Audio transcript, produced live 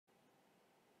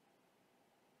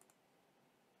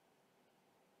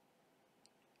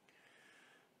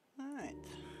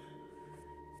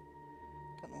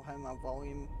Don't know how my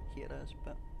volume here is,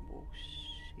 but we'll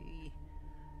see.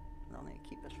 I need to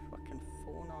keep this fucking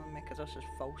phone on me because this is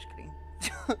full screen.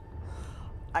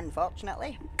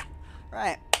 Unfortunately.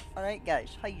 Right. Alright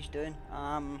guys, how you doing?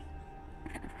 Hold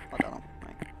on.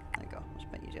 Right, there you go. That's a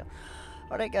bit easier.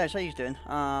 Alright guys, how you doing?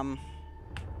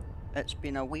 It's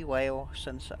been a wee while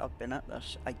since I've been at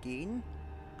this again.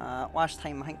 Last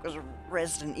time I think was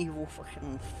Resident Evil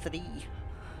fucking 3.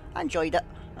 I enjoyed it.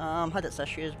 Had its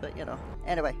issues, but you know.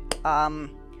 Anyway,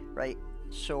 right.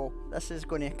 So this is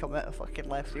going to come out of fucking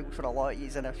left field for a lot of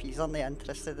yous, and if you're only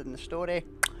interested in the story,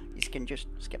 you can just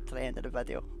skip to the end of the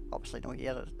video. Obviously, no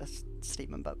hear this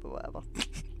statement bit, but whatever.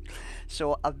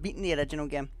 So I've beaten the original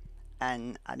game,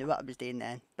 and I knew what I was doing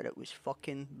then, but it was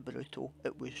fucking brutal.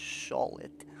 It was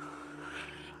solid.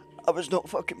 I was not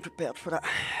fucking prepared for it.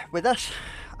 With this,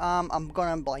 I'm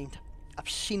going in blind. I've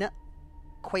seen it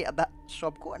quite a bit, so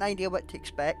I've got an idea what to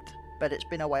expect, but it's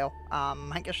been a while. I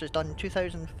think this was done in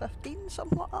 2015,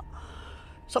 something like that.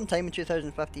 Sometime in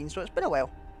 2015, so it's been a while.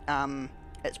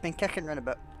 It's been kicking around a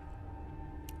bit.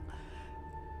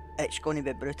 It's going to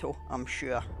be brutal, I'm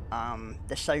sure.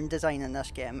 The sound design in this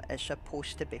game is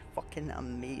supposed to be fucking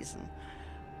amazing,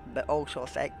 but also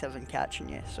effective in catching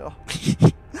you, so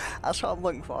that's what I'm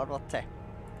looking forward to.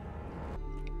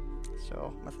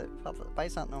 So, without further, why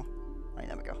is that no? Right,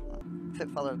 there we go. Without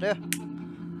further ado,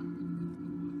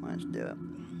 let's do it.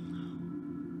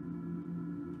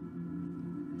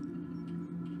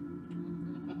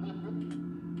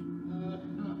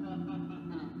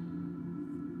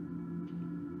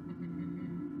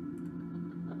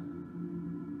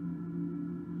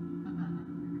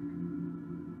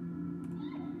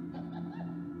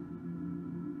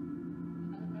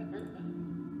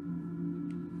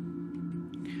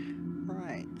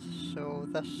 Right, so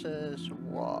this is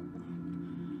what?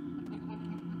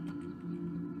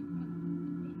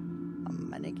 A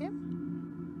minigame?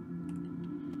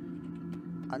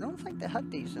 I don't think they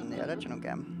had these in the original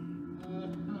game.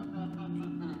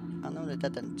 I know they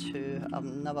did in 2, I've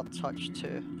never touched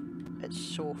 2. It's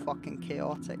so fucking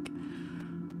chaotic.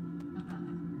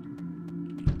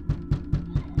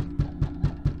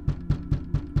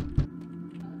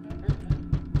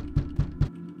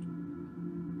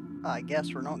 I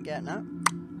guess we're not getting it.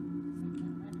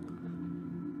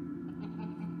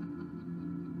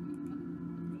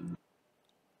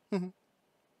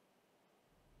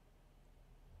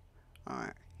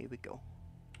 Alright, here we go.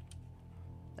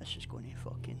 This is going to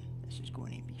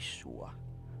be so...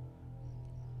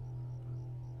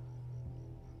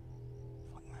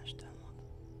 Fuck this download.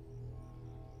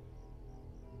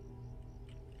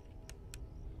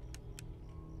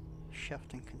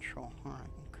 Shift and control, alright,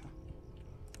 okay.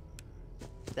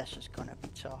 This is going to be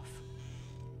tough.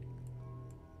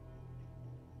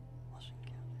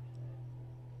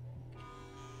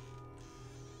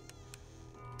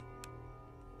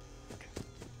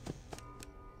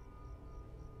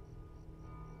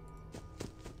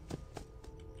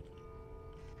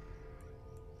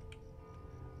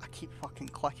 Keep fucking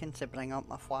clicking to bring up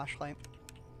my flashlight.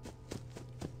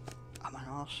 I'm an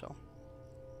arsehole.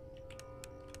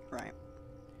 Right.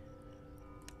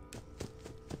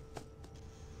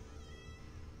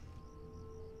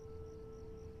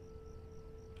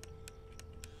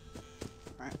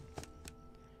 Right.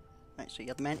 Right, so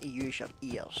you're meant to use your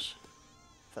ears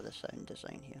for the sound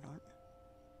design here, aren't you?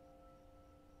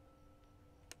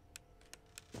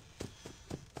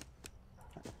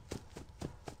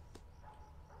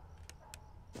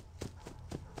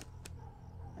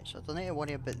 So I don't need to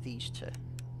worry about these two.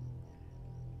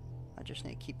 I just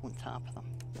need to keep on top of them.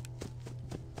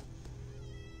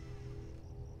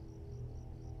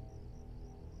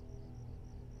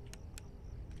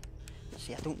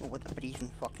 See, I don't know what the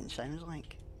breathing fucking sounds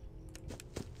like.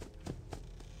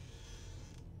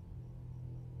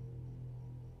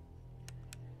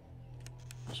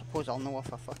 I suppose I'll know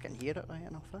if I fucking hear it right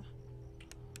enough, eh?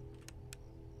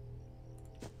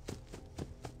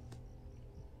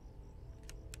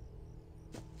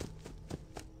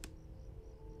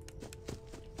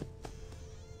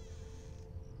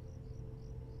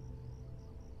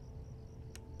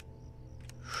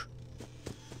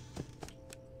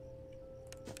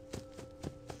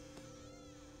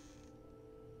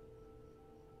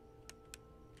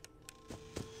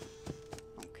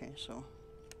 So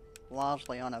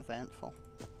largely uneventful,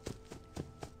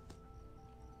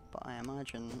 but I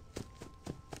imagine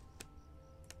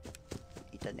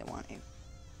he didn't want to.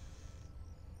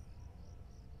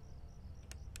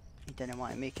 He didn't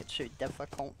want to make it too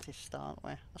difficult to start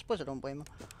with. I suppose I don't blame him.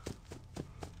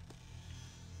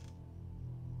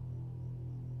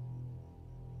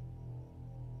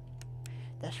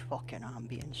 This fucking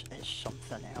ambience is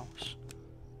something else.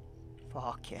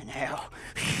 Fucking hell.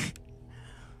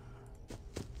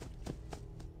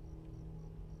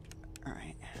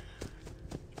 Alright.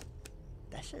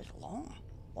 This is long.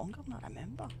 Longer than I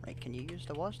remember. Right, can you use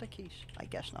the WASD keys? I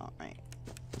guess not, right.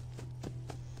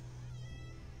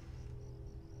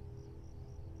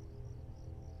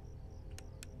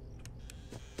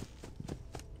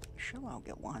 Sure, I'll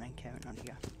get one encounter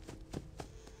here.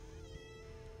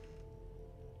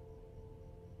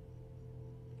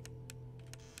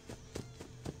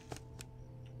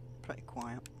 Pretty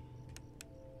quiet.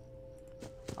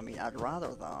 I mean, I'd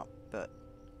rather that, but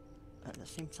at the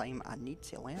same time, I need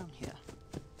to learn here.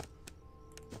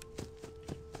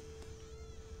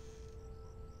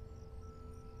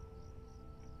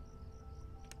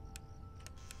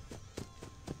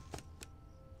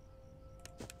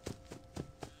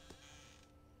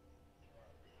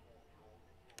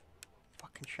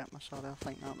 Fucking shit myself, I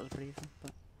think that was breathing,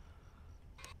 but...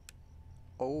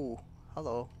 Oh,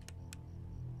 hello.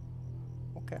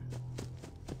 Okay.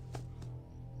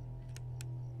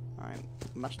 Alright,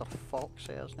 Mr. Fox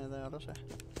isn't there, is he?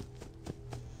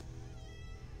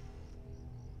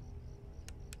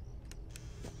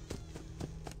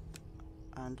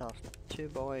 And our two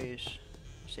boys,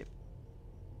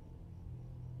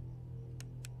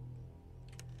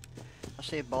 I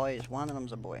say boys, one of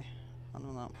them's a boy. I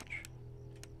know that much.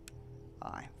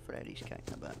 Aye, Freddy's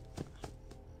kicking a bit.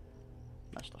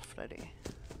 Mr. Freddy.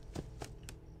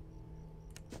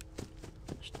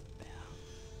 Mr. Bear.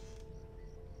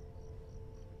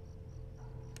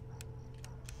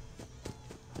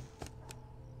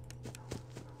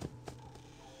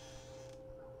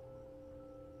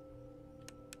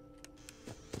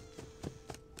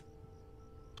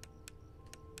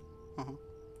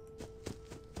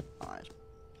 Aye, it's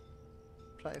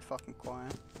pretty fucking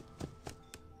quiet.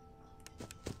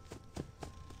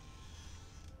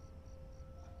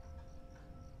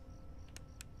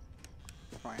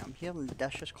 Right, I'm hearing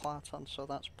dishes clattering, so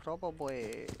that's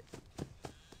probably...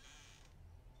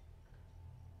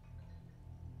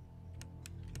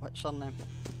 What's her name?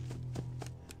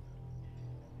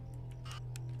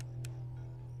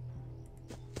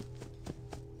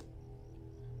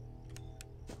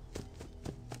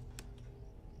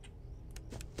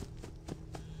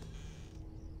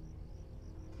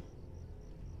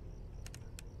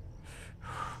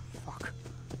 Fuck.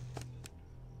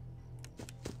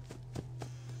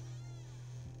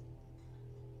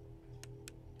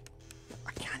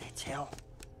 I can't tell.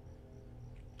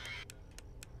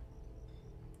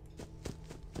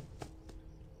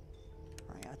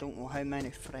 Right, I don't know how many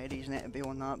Freddys need to be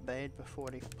on that bed before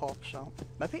he pops up.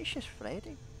 Maybe it's just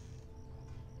Freddy.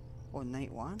 On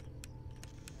night one.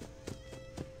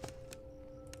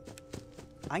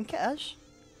 I think it is.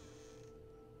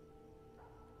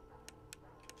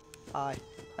 Aye,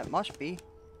 it must be.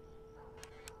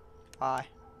 Aye,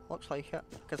 looks like it.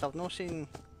 Because I've not seen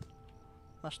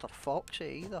Mr.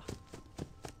 Foxy either.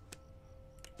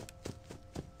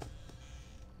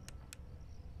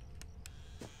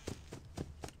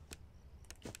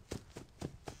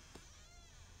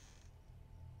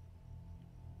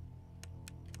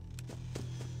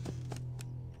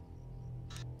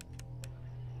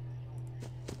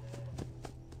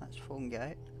 That's phone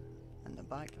gate in the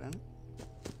background.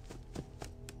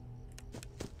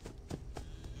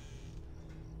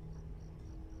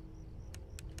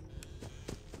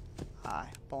 Aye,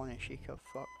 Bonnie, she could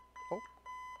fuck. Oh.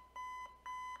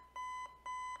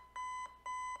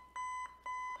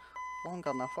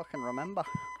 Longer than I fucking remember.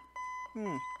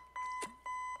 Hmm.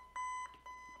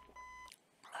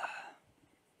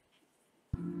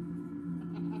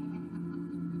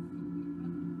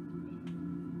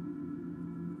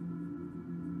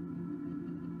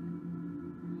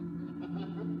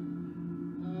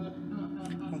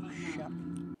 Oh shit.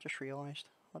 Just realised.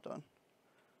 Hold on.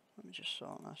 Let me just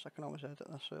sort this. I can always edit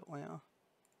this out later.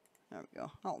 There we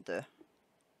go. That'll do.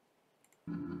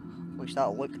 At least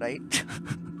that'll look right.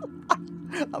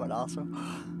 I'm an arsehole.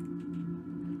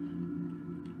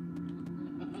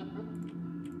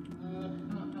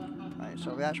 Right,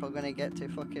 so we're actually going to get to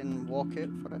fucking walk out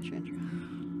for a change.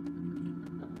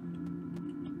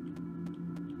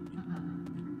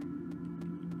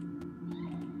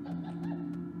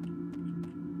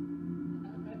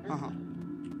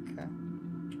 Okay.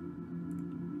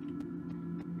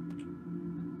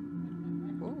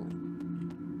 Ooh.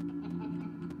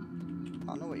 I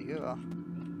know what you are.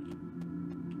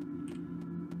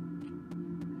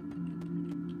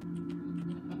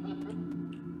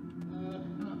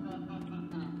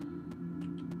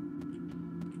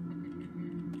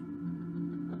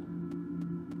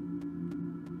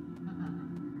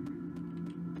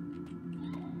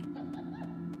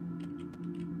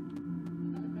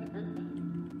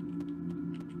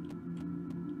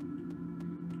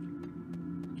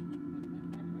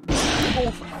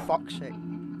 Oh, for fuck's sake.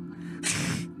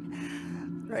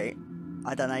 Right. I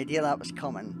had an idea that was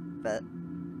coming, but...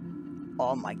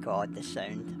 Oh my god, the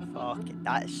sound. Fuck it,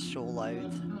 that is so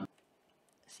loud.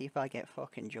 See if I get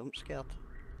fucking jump scared.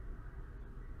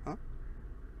 Huh?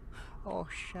 Oh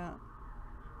shit.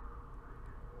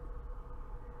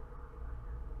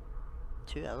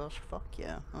 2 hours? Fuck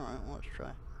yeah. Alright, let's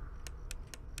try.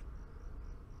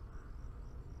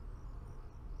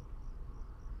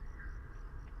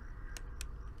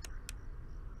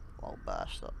 Little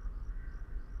bastard.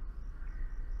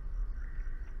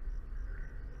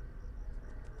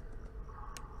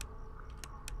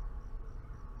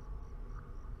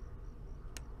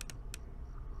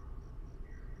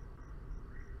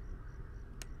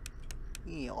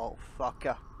 You old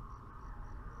fucker.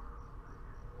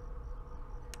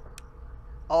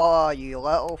 Oh, you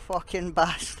little fucking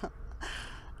bastard.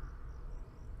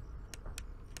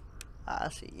 I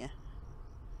see you.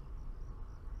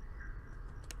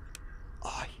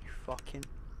 Oh, you fucking...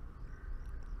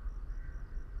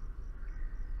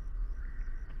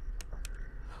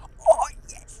 Oh,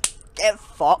 yes! Get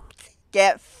fucked!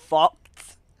 Get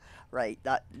fucked! Right,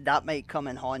 that might come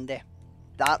in handy.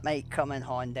 That might come in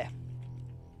handy.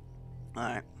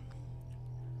 Alright.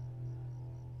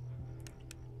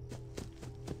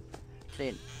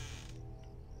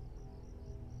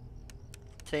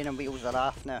 Training wheels are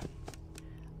off now.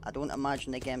 I don't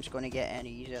imagine the game's going to get any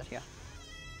easier here.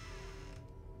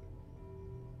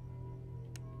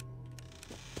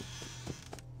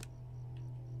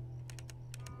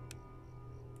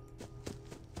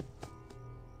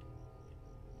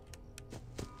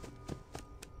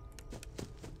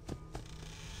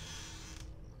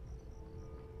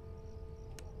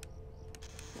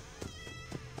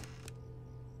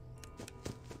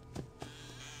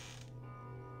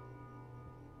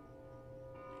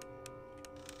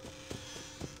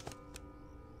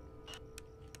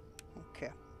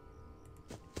 Okay.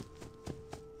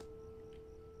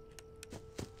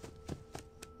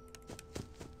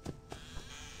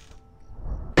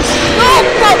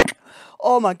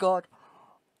 Oh my god.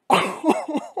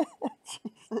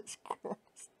 Jesus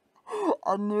Christ.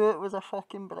 I knew it was a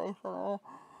fucking breath and all.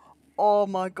 Oh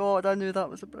my god, I knew that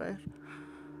was a breath.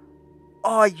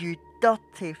 Oh, you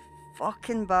dirty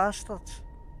fucking bastards.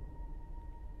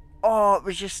 Oh, it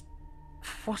was just...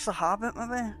 What's the habit,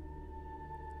 maybe?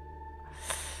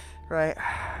 Right.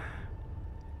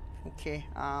 Okay,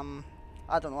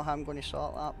 I don't know how I'm going to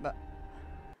sort that, but...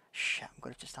 Shit, I'm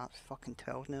going to have to start fucking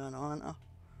 12 now and on, aren't I?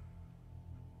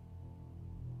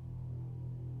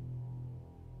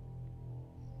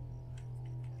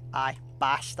 Aye,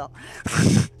 bastard.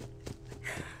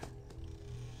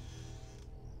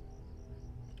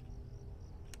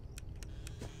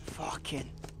 Fucking.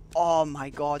 Oh my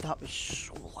god, that was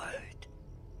so loud.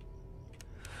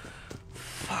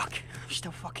 Fuck. I'm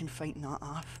still fucking fighting that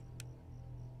off.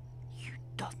 You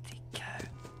dirty cow.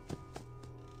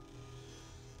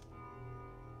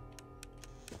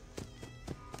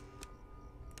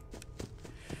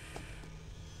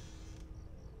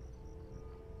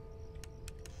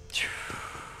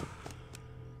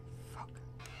 Fuck.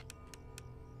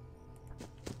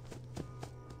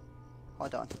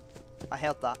 Hold on. I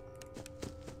heard that.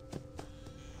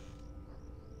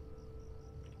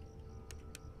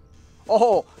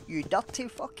 Oh, you dirty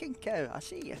fucking cow. I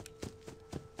see you.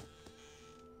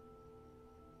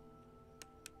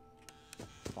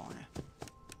 Fine.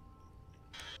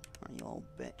 Oh, you old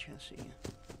bitch. I see you.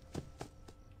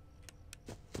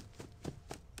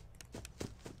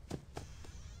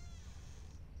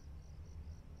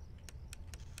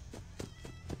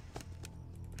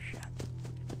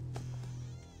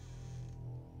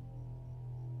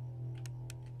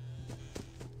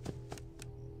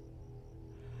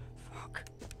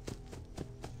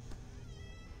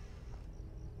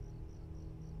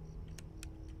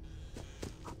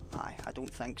 I don't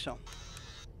think so.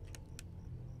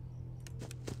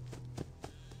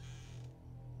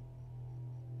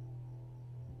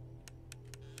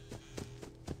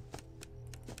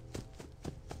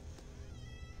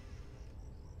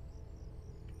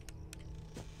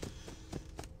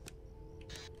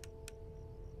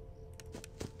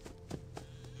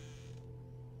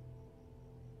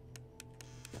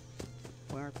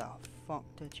 Where the fuck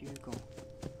did you go?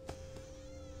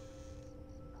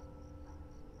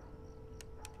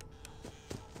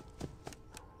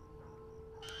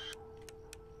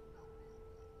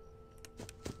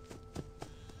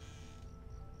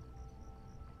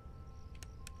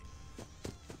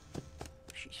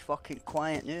 She's fucking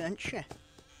quiet now, isn't she?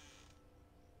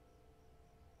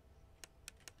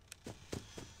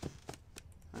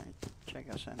 Right,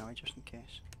 check this anyway, just in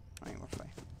case. Right, we're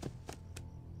fine.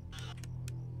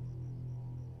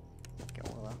 Get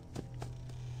all of that.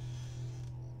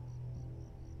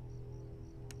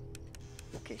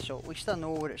 Okay, so at least I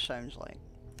know what it sounds like.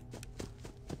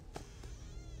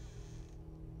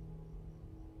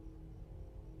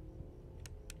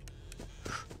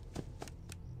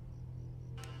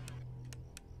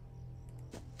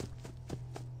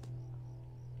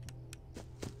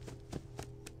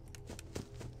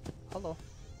 Hello.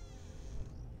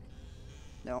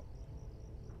 No.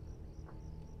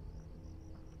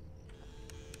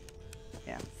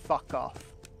 Yeah, fuck off.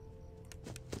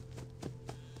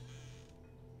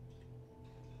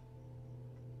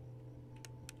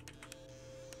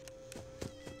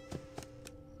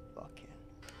 Fucking.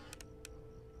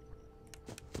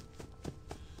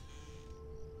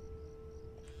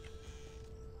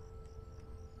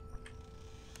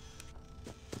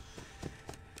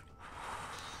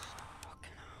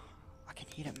 I can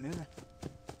hear it moving.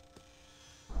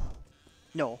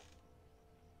 No.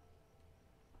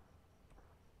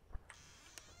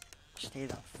 Stay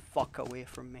the fuck away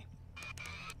from me.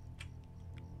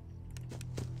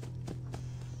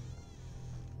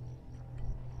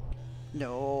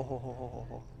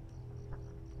 No.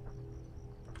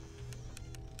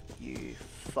 You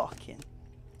fucking.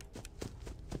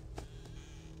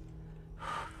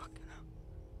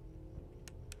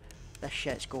 This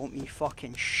shit's got me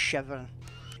fucking shivering.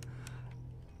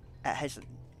 It has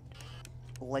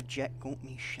legit got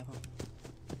me shivering.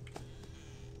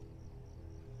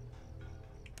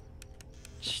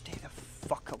 Stay the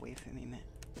fuck away from me, mate.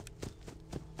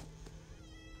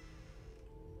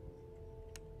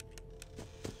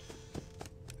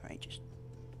 Right, just...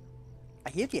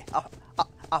 I hear you.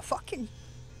 I fucking...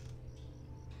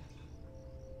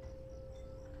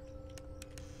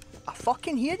 I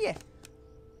fucking hear you.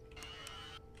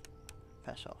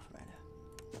 Piss off, right now.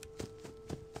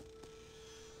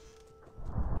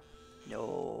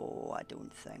 No, I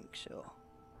don't think so.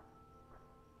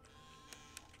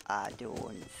 I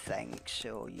don't think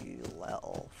so, you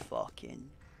little fucking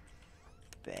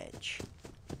bitch.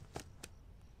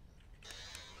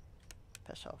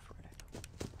 Piss off, Freddy.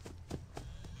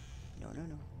 No, no,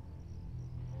 no.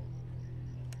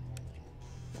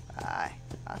 Aye,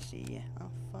 I see you. Oh,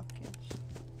 fucking...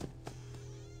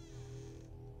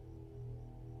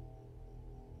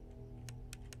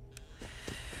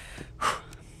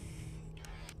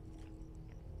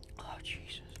 Oh,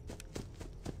 Jesus.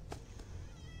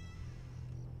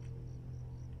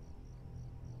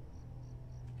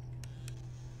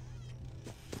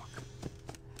 Fuck.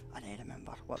 I need to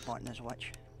remember what button is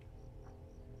which.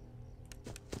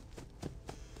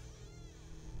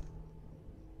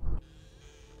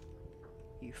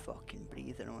 You fucking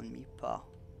breathing on me, pal.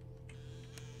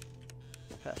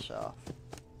 Piss off.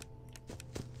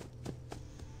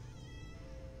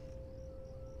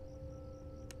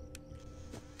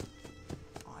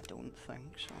 I don't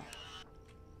think so.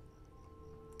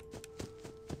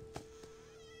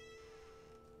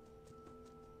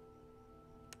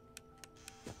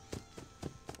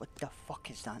 What the fuck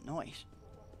is that noise?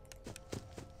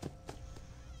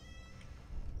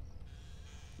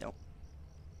 Nope.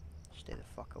 Stay the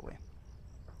fuck away.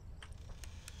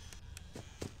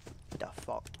 The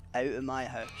fuck out of my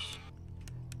house.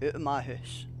 Out of my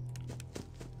house.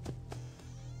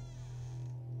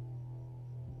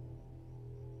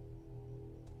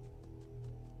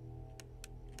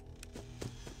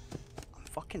 I'm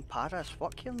fucking para as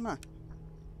fuck here, man.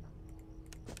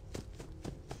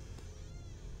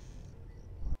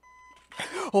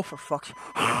 Oh, for fuck's...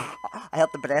 I heard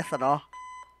the breath and all.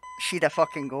 She'd have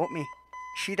fucking got me.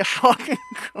 She'd have fucking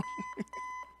got me.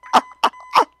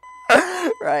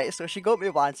 Right, so she got me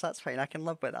once, that's fine, I can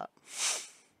live with that.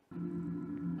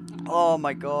 Oh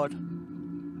my god.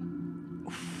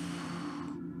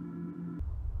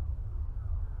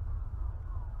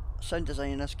 Sound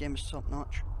design in this game is top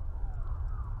notch.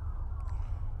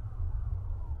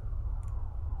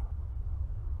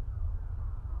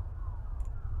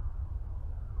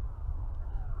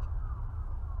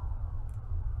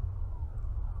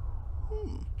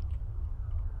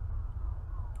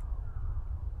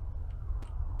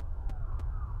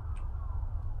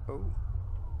 Oh.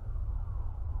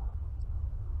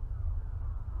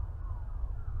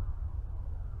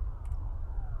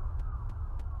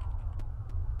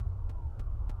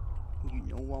 You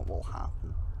know what will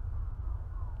happen.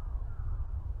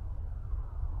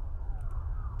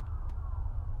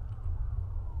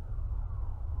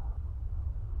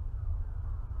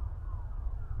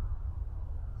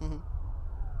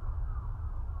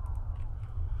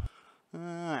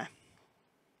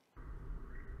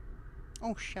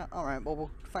 Oh shit, alright, well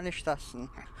we'll finish this and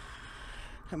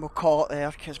we'll call it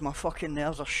there, because my fucking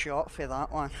nerves are shot for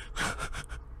that one.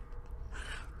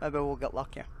 Maybe we'll get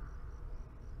lucky.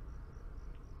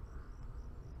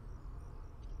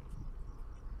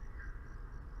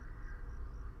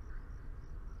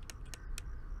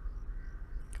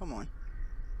 Come on.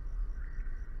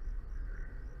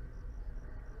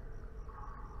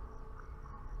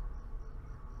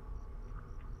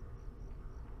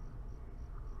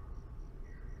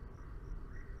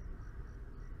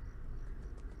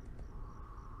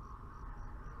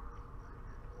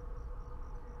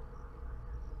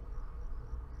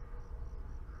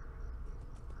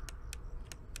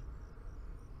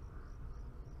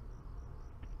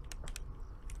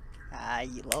 Ah,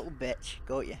 you little bitch.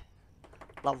 Got you.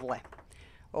 Lovely.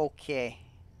 Okay.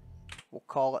 We'll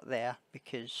call it there,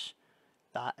 because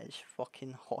that is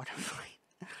fucking horrifying.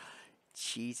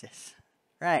 Jesus.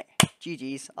 Right.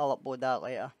 GG's. I'll upload that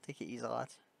later. Take it easy,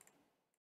 lads.